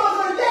you this brother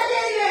for a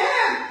decade and a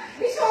half.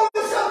 He's going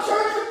to some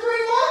church for 3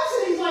 months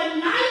and he's like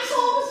nice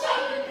all of a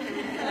sudden.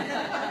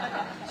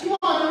 She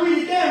wanted to read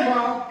it then,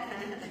 bro.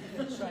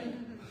 That's right.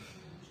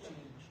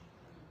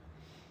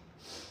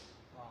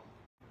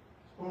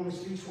 Romans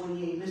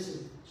 3:28,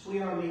 listen, so we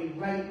are made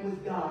right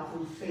with God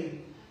through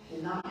faith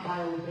and not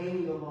by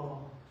obeying the law.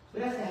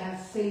 We have to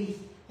have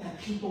faith that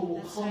people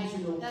will come to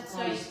know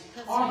Christ.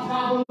 Our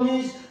problem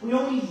is we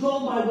only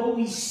go by what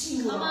we see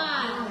with our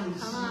eyes.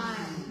 Come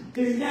on.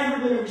 They're never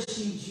going to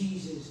receive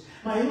Jesus.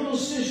 My little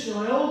sister,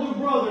 my older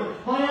brother,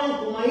 my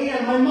uncle, my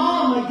aunt, my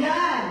mom, my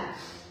dad.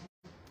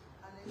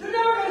 They're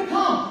never going to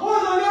come, or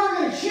they're never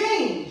going to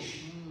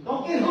change.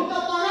 Don't get hooked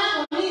up on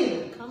that one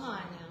either. Come on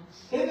now.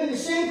 They've been the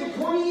same for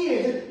 20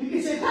 years. You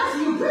can say,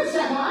 Pastor, you preached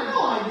that, but I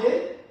know I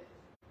did.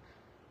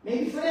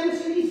 Maybe for them it's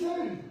going to be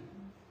 30.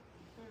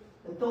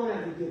 But don't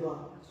ever give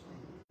up.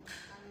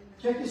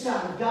 Check this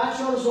out. If God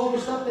showed us all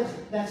the stuff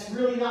that's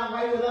really not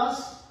right with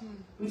us,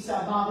 we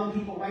start bothering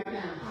people right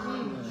now.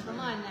 Come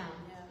on now.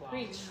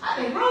 Preach.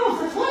 I've been growing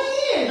for 20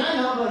 years. I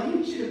know, but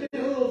you should have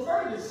been a little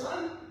further,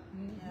 son.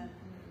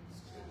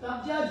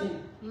 Stop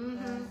judging.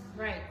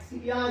 Right.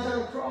 Keep your eyes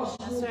on the cross.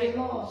 That's You won't right. get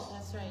lost.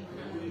 That's right.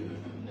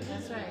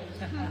 That's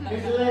right.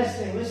 Here's the last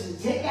thing. Listen,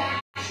 take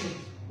action.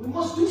 We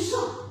must do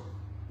something.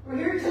 We're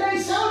here today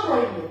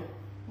celebrating it.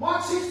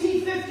 Mark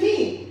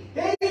 16:15.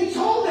 Then he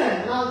told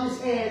them, and I'll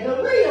just add,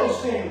 the Rios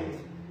family,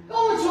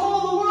 go into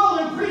all the world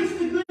and preach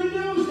the good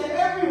news to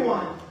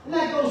everyone. And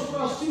that goes for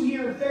us too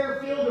here in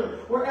Fairfield or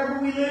wherever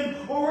we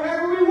live or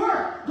wherever we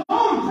work.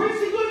 Go and preach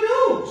the good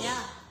news.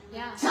 Yeah.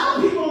 Yeah.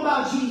 Tell people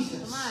about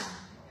Jesus. Come on.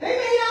 They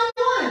may not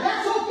want it.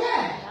 That's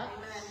okay.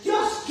 Yep.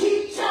 Just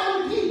keep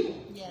telling people.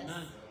 Yes.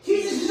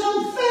 Jesus'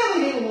 own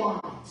family didn't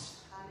want it.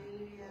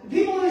 The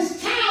people in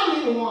his town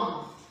didn't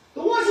want it.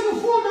 The ones who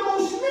performed the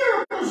most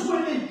miracles would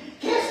have been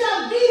cast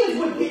out demons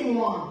would didn't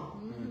want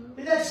it.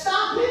 Did that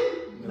stop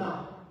him?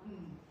 No.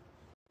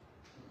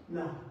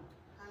 No.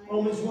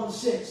 Romans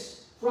 1:6.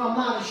 For I'm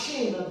not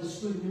ashamed of this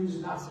good news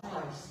about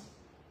Christ.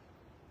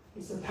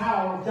 It's the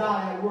power of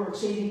God at work,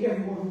 saving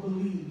everyone who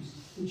believes.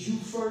 The Jew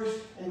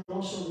first and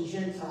also the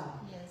Gentile.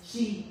 Yes.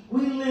 See,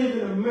 we live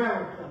in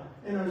America,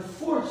 and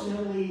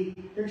unfortunately,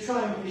 they're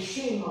trying to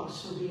shame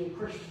us for being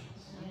Christians.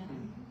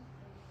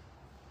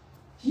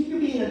 You can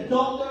be an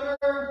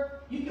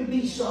adulterer. You can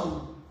be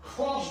some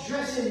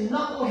cross-dressing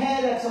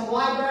knucklehead at some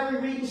library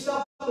reading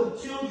stuff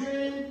with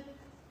children.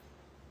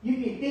 You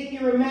can think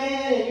you're a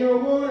man and you're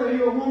a woman, or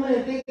you're a woman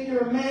and think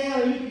you're a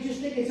man, or you can just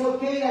think it's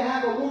okay to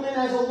have a woman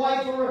as a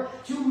wife or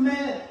two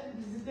men.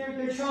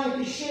 They're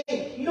trying to shame.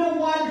 You know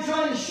why they're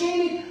trying to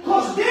shame you?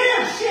 Because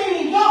they're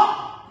shaming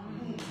God.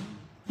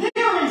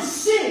 They're in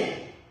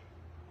sin.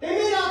 They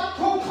may not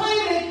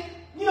proclaim it,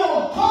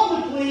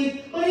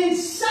 publicly, but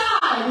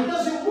inside it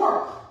doesn't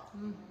work.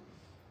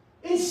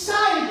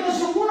 Inside it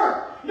doesn't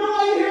work. You know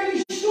why you hear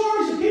these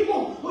stories of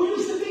people who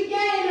used to be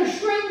gay and they're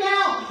straight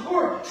now,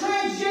 or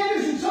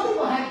transgenders, and some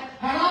people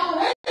had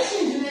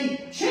operations and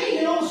they changed,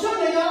 and all of a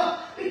sudden they go,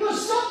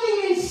 because something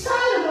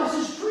inside of us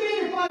is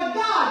created by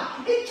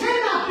God. It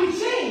cannot be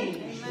changed.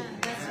 Amen.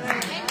 That's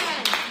right.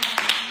 Amen.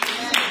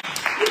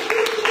 You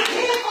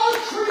can't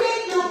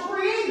uncreate your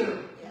Creator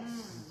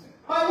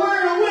by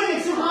wearing a wig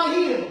and some high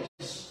heels.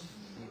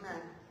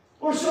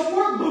 Or some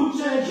work boots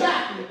and a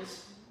jacket.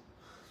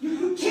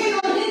 You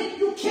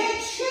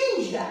can't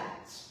change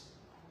that.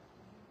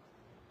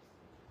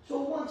 So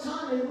one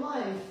time in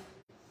life,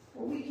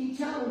 when we keep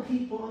telling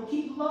people and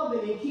keep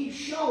loving and keep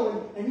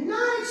showing and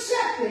not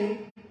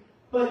accepting,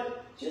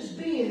 but just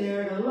being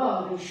there to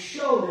love and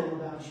show them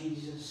about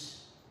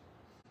Jesus,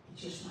 it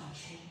just might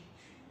change.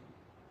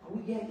 Are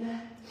we getting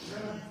that?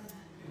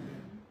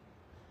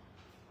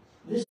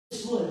 This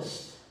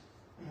list,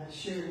 and I've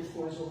shared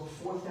before, is over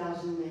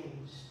 4,000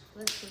 names.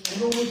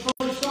 And when we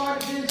first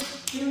started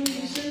this, can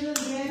you say that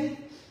again?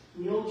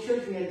 In the old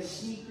church, we had the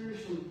sneakers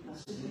from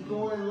Sister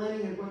Dawn and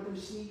Lenny had brought them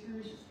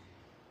sneakers.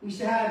 We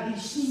used to have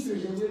these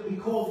sneakers, and we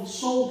called them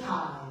soul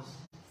ties.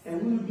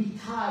 And we would be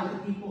tied to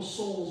people's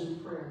souls in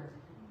prayer.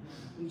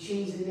 We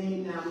changed the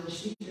name now. The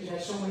sneakers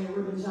had so many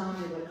ribbons on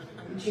there,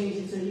 but we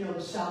changed it to,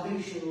 the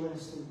salvation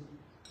list. And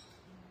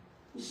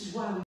this is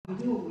why we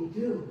do what we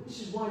do.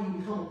 This is why you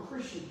become a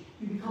Christian.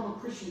 You become a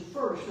Christian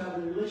first, to have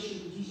a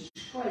relationship with Jesus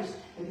Christ,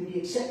 and to be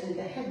accepted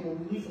into heaven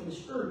when we leave from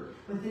this earth.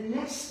 But the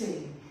next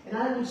thing, and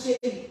I would say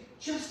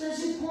just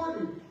as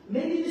important,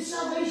 maybe the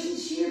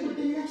salvation's here, but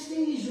the next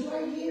thing is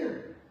right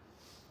here.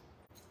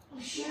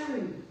 I'm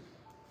sharing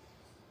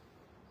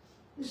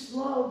this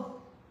love,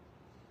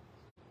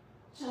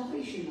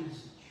 salvation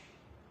message,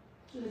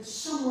 so that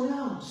someone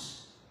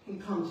else can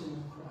come to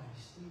know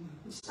Christ.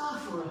 It's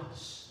not for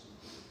us.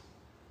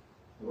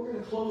 We're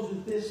going to close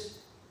with this.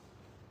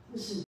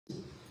 Listen,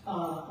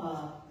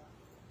 the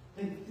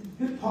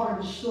good part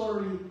of the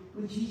story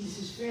with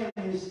Jesus'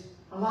 family is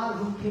a lot of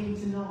them came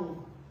to know him.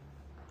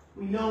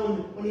 We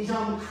know when he's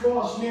on the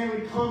cross,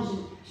 Mary comes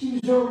and she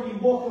was already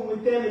walking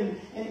with them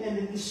and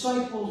the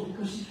disciples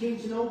because she came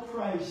to know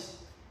Christ.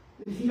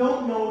 If you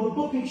don't know, the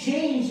book of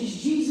James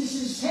is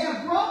Jesus'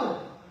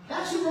 half-brother.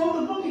 That's who wrote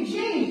the book of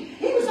James.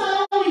 He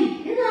not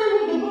only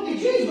wrote the book of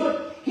James,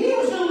 but he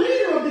was the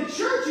leader of the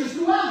churches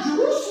throughout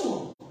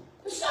Jerusalem.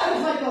 This guy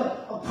was like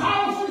a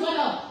powerful,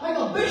 like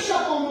a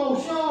bishop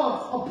almost,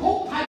 a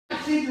pope type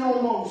figure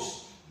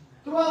almost,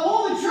 throughout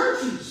all the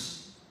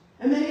churches,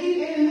 and then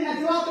and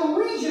throughout the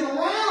region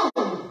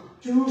around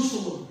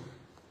Jerusalem.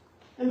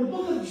 And the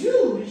book of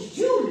Jude is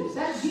Judas.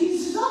 That's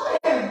Jesus' other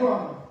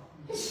half-brother.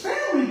 His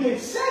family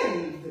gets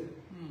saved.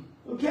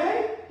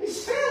 Okay?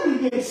 His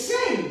family gets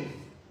saved.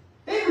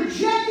 They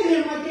rejected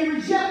him like they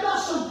reject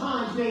us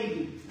sometimes,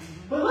 maybe.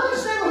 But let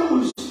us never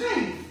lose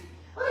faith.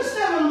 Let us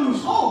never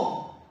lose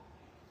hope.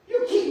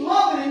 You keep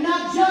loving and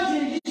not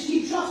judging and just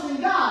keep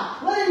trusting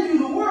God. Let him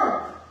do the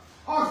work.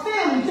 Our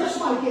family just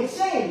might get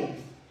saved.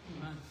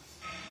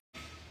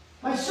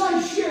 My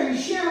son he's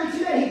sharing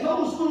today. He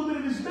told us a little bit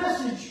of his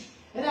message.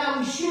 And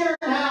how he's sharing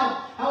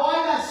how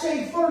I got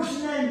saved first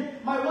and then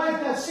my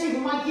wife got saved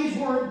and my kids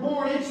weren't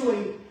born into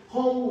a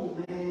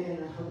home,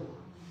 man.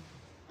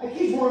 My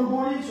kids weren't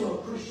born into a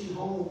Christian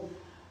home.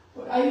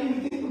 But I didn't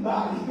even think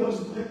about it. He goes,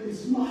 but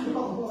his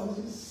model was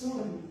his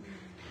son.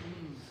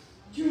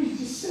 Jewish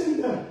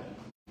descendant.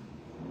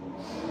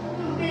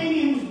 Little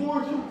Damien was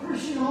born to a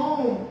Christian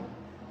home.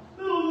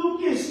 Little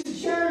Lucas and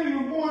Jeremy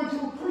were born to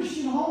a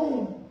Christian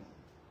home.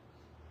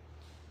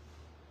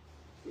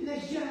 The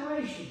next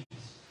generations.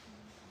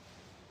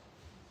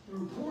 They're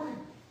important.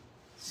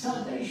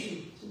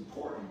 Salvation is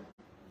important.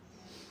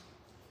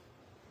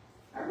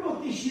 I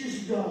wrote this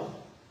years ago.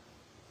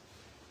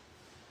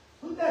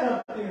 Put that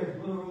up there,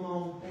 Brother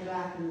Ramon, that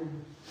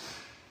acronym.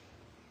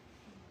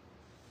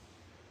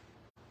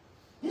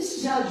 This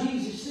is how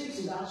Jesus thinks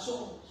about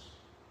souls.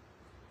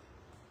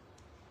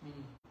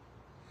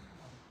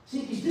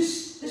 See, because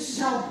this is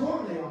how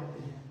important they are to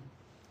him.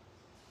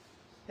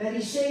 That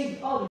he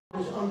saved others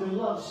under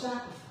love's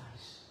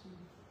sacrifice.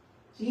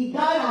 See, he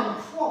died on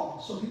the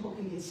cross so people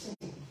can get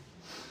saved.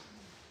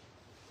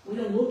 We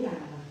don't look at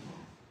it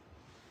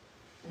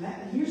like that.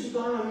 And years ago,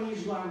 I don't know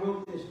years ago I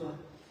wrote this, but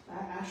I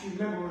actually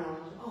remember when I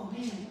was, oh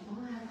man, I'm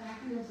going to have an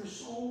acronym for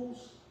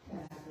souls. Yeah,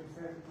 acronym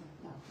for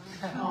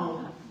everything. No.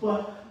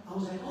 But I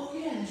was like, oh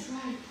yeah, that's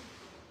right.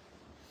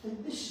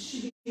 And this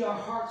should be our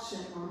heart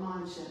set and our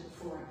mindset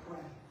before I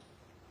pray.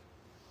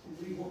 And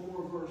read one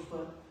more verse,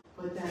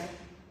 but that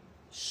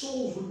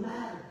souls would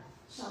matter.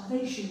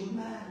 Salvation would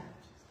matter.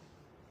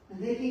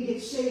 And they can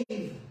get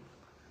saved.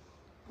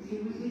 We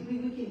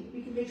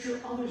can make sure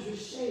others are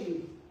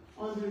saved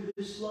under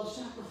this love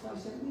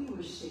sacrifice that we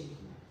were saved.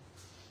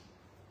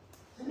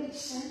 Does that make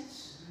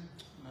sense?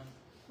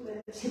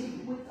 Let's take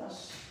it with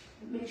us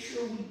and make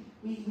sure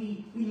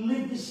we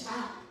live this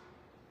out.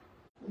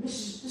 And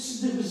this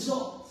is the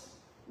result.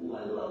 Oh,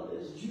 I love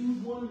this.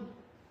 Jude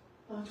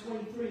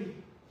 1:23.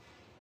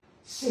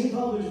 Save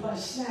others by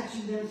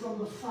snatching them from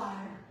the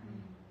fire.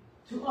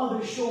 To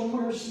others show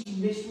mercy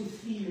mixed with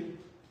fear,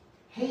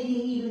 hating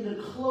even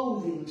the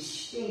clothing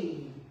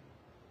stained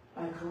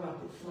by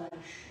corrupted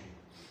flesh.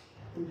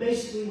 And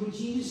basically what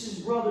Jesus'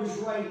 brother's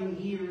writing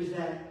here is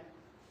that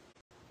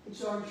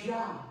it's our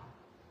job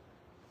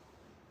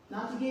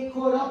not to get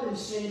caught up in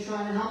sin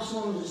trying to help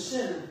someone who's a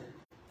sinner,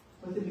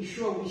 but to be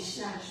sure we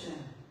snatch them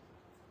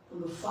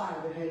from the fire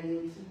they're heading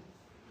into.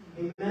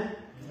 Amen?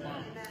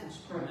 Amen. Let's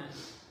pray.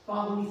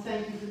 Father, we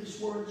thank you for this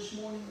word this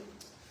morning.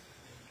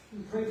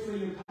 We pray for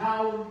your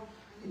power.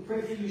 We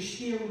pray for your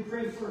spirit. We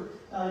pray for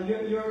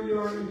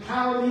your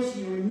empowerments,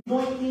 your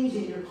anointings,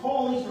 and your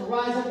callings to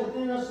rise up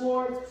within us,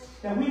 Lord.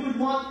 That we would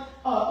want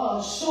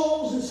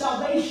souls and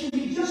salvation to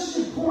be just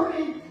as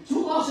important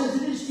to us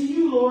as it is to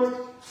you, Lord,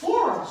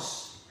 for us.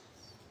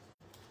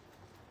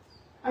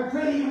 I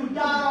pray that you would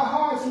guide our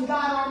hearts and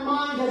guide our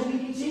minds as we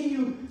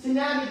continue to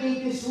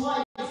navigate this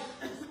life.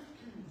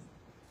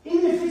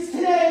 Even if it's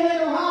today and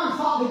later on,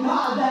 Father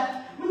God,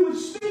 that we would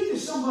speak to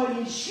somebody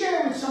and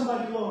share with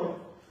somebody, Lord.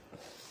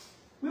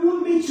 We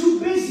wouldn't be too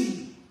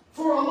busy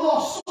for a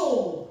lost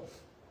soul.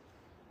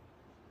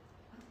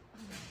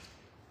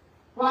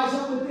 Rise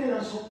up within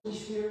us, Holy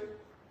Spirit.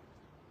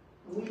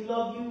 And we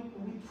love you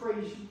and we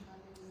praise you.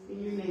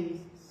 In your name,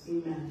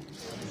 amen.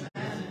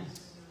 Amen.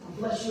 God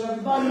bless you,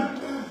 everybody.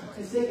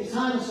 Let's take a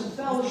time of some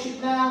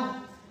fellowship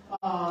now.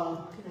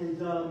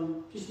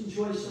 And just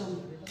enjoy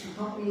some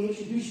company.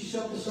 Introduce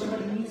yourself to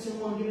somebody. Meet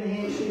someone. Give a hand.